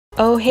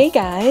Oh hey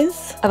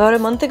guys! About a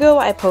month ago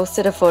I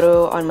posted a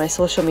photo on my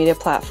social media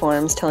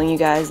platforms telling you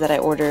guys that I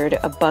ordered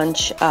a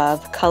bunch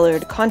of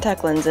colored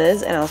contact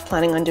lenses and I was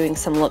planning on doing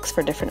some looks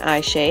for different eye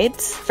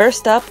shades.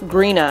 First up,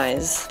 green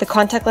eyes. The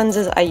contact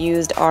lenses I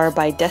used are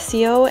by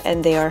Desio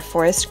and they are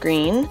forest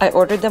green. I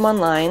ordered them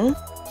online.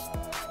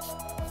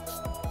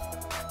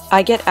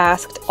 I get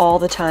asked all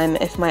the time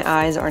if my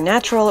eyes are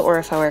natural or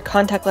if I wear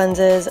contact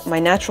lenses. My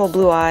natural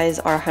blue eyes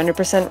are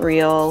 100%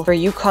 real. For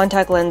you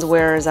contact lens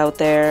wearers out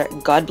there,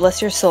 God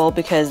bless your soul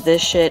because this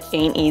shit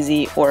ain't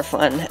easy or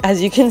fun.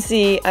 As you can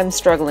see, I'm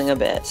struggling a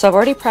bit. So I've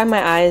already primed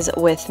my eyes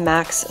with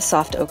MAC's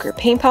Soft Ochre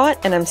Paint Pot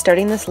and I'm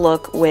starting this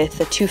look with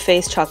the Too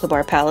Faced Chocolate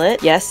Bar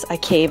Palette. Yes, I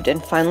caved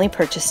and finally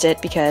purchased it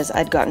because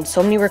I'd gotten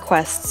so many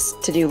requests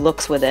to do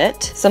looks with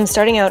it. So I'm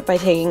starting out by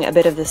taking a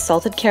bit of this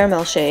Salted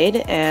Caramel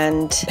shade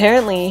and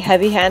apparently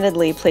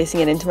heavy-handedly placing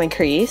it into my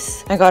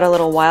crease. I got a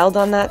little wild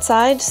on that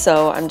side,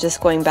 so I'm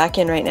just going back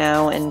in right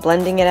now and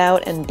blending it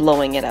out and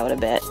blowing it out a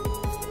bit.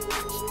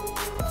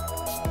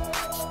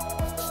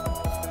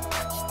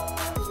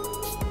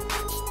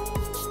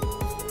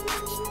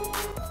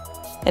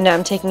 And now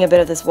I'm taking a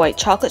bit of this white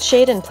chocolate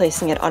shade and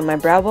placing it on my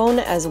brow bone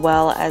as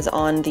well as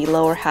on the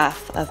lower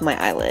half of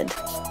my eyelid.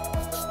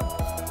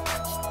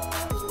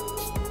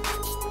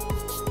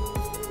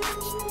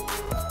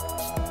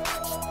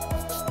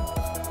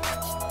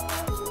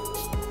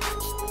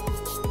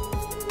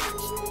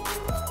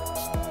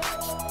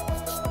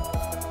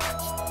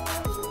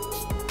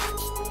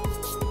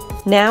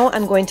 Now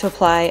I'm going to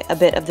apply a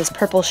bit of this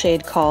purple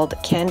shade called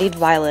Candied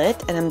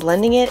Violet and I'm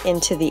blending it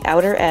into the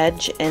outer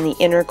edge and the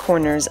inner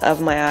corners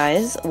of my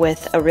eyes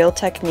with a Real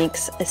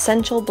Techniques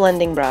Essential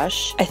Blending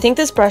Brush. I think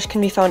this brush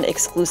can be found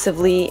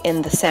exclusively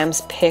in the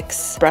Sam's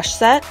Picks brush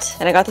set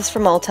and I got this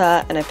from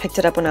Ulta and I picked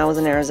it up when I was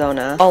in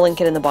Arizona. I'll link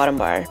it in the bottom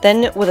bar.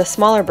 Then with a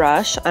smaller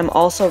brush, I'm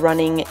also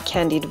running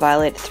Candied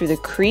Violet through the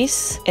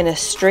crease in a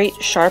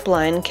straight sharp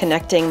line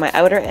connecting my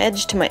outer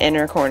edge to my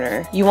inner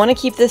corner. You want to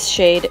keep this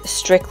shade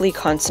strictly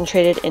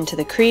concentrated into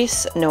the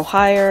crease, no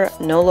higher,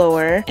 no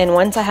lower, and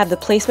once I have the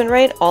placement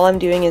right, all I'm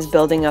doing is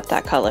building up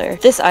that color.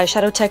 This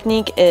eyeshadow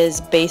technique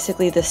is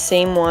basically the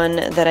same one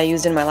that I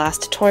used in my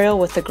last tutorial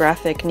with the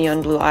graphic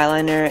neon blue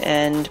eyeliner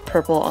and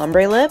purple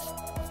ombre lip.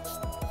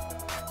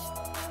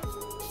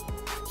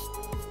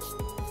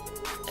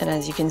 And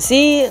as you can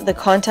see, the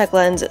contact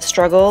lens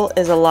struggle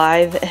is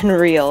alive and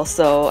real,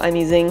 so I'm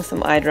using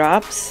some eye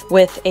drops.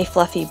 With a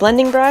fluffy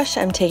blending brush,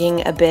 I'm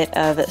taking a bit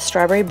of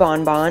Strawberry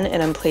Bonbon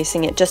and I'm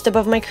placing it just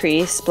above my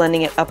crease,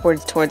 blending it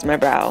upwards towards my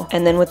brow.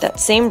 And then with that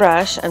same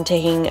brush, I'm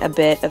taking a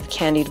bit of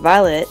Candied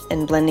Violet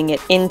and blending it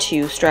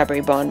into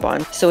Strawberry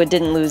Bonbon, so it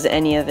didn't lose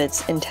any of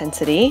its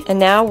intensity. And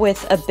now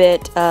with a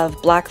bit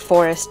of Black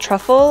Forest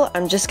Truffle,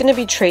 I'm just going to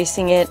be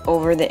tracing it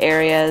over the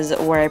areas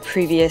where I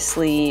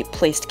previously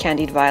placed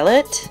Candied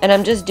Violet. And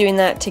I'm just doing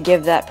that to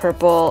give that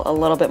purple a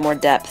little bit more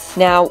depth.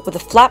 Now with a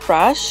flat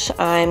brush,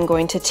 I'm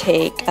going to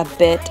take a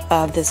bit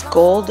of this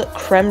gold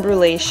Creme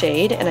Brûlée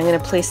shade and I'm going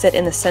to place it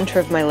in the center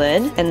of my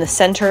lid and the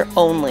center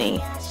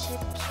only.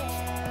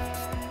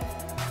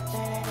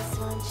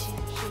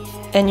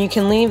 And you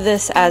can leave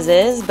this as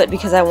is, but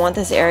because I want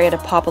this area to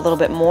pop a little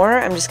bit more,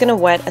 I'm just going to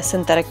wet a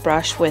synthetic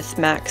brush with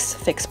MAC's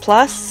Fix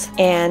Plus,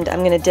 and I'm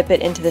going to dip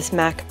it into this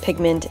MAC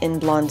Pigment in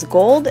Blonde's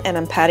Gold, and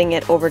I'm patting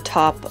it over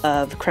top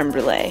of Creme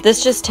Brûlée.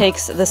 This just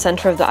takes the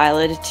center of the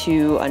eyelid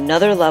to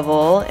another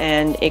level,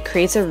 and it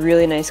creates a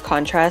really nice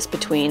contrast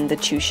between the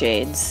two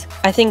shades.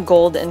 I think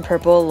gold and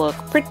purple look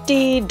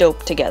pretty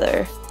dope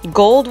together.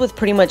 Gold with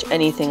pretty much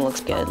anything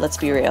looks good, let's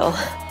be real.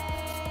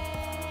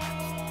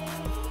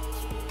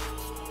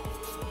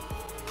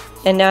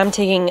 And now I'm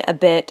taking a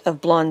bit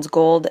of Blonde's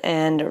Gold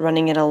and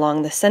running it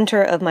along the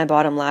center of my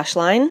bottom lash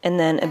line, and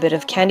then a bit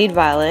of Candied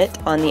Violet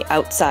on the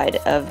outside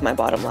of my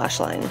bottom lash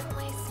line.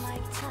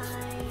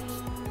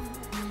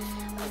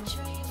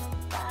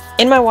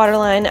 In my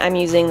waterline, I'm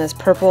using this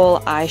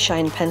purple eye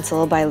shine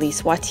pencil by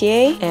Lise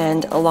Wattier,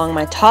 and along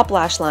my top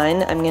lash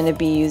line, I'm going to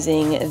be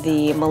using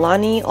the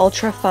Milani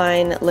Ultra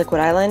Fine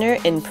Liquid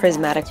Eyeliner in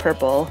Prismatic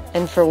Purple.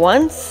 And for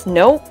once,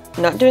 nope,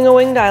 not doing a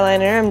winged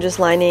eyeliner, I'm just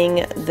lining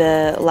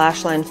the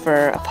lash line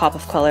for a pop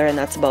of color and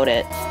that's about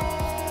it.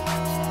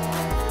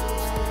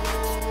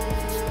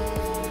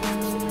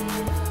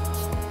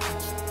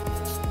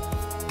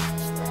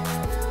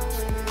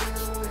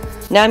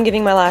 Now I'm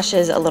giving my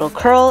lashes a little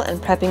curl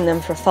and prepping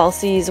them for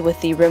falsies with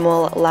the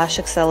Rimmel Lash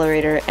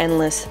Accelerator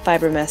Endless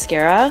Fiber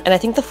Mascara. And I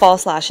think the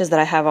false lashes that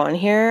I have on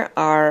here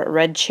are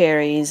Red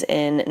Cherries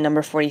in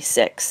number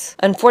 46.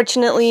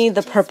 Unfortunately,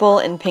 the purple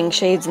and pink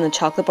shades in the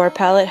Chocolate Bar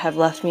palette have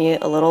left me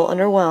a little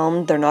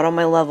underwhelmed. They're not on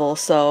my level,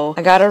 so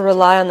I gotta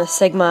rely on the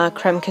Sigma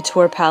Creme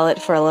Couture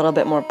palette for a little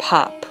bit more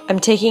pop. I'm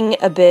taking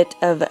a bit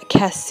of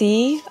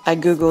Cassis, I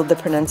googled the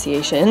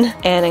pronunciation,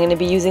 and I'm going to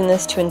be using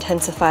this to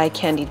intensify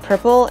Candied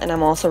Purple, and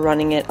I'm also running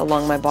blending it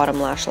along my bottom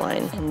lash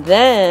line. And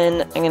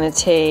then I'm going to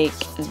take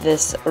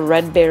this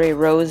Red Berry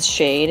Rose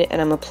shade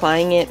and I'm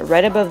applying it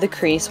right above the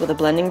crease with a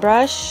blending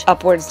brush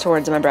upwards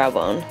towards my brow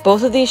bone.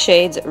 Both of these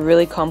shades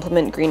really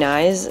complement green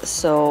eyes,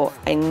 so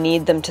I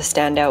need them to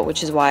stand out,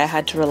 which is why I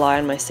had to rely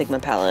on my Sigma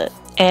palette.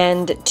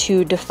 And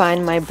to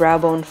define my brow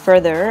bone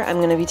further, I'm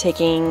going to be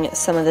taking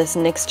some of this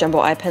NYX Jumbo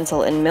Eye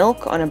Pencil in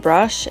Milk on a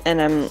brush,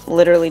 and I'm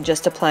literally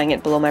just applying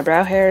it below my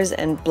brow hairs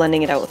and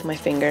blending it out with my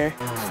finger.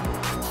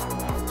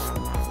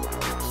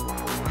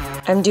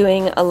 I'm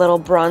doing a little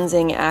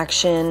bronzing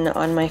action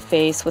on my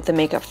face with the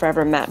Makeup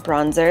Forever matte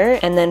bronzer,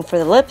 and then for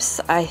the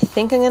lips, I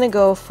think I'm gonna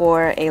go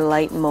for a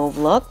light mauve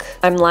look.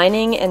 I'm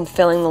lining and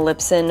filling the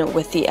lips in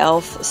with the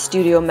e.l.f.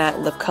 Studio Matte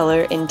Lip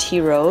Color in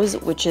Tea Rose,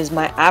 which is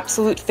my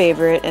absolute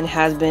favorite and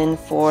has been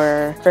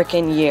for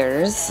frickin'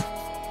 years.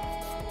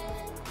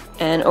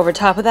 And over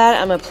top of that,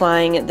 I'm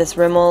applying this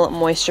Rimmel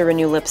Moisture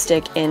Renew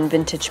lipstick in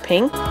Vintage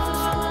Pink.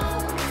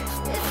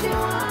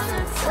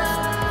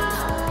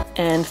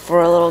 And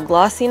for a little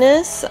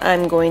glossiness,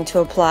 I'm going to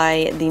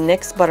apply the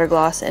NYX Butter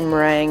Gloss in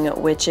Meringue,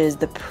 which is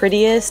the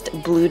prettiest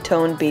blue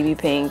toned baby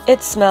pink.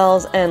 It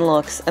smells and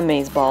looks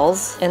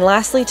amazeballs. And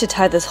lastly, to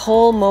tie this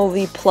whole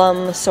mauvey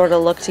plum sort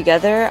of look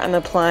together, I'm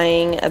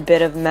applying a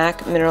bit of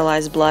MAC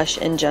Mineralized Blush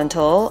in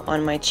Gentle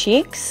on my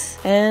cheeks.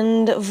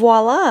 And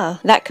voila!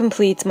 That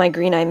completes my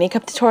green eye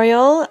makeup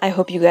tutorial. I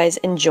hope you guys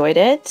enjoyed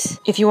it.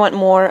 If you want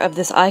more of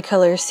this eye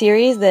color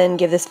series, then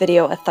give this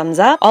video a thumbs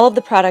up. All of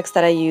the products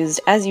that I used,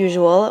 as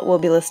usual, will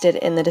be listed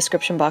in the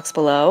description box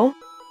below.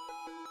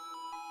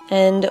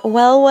 And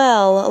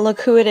well,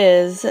 look who it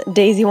is.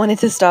 Daisy wanted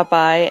to stop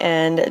by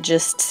and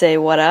just say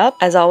what up.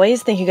 As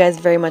always, thank you guys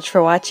very much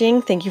for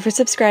watching. Thank you for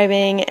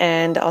subscribing,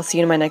 and I'll see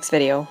you in my next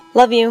video.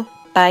 Love you.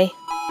 Bye.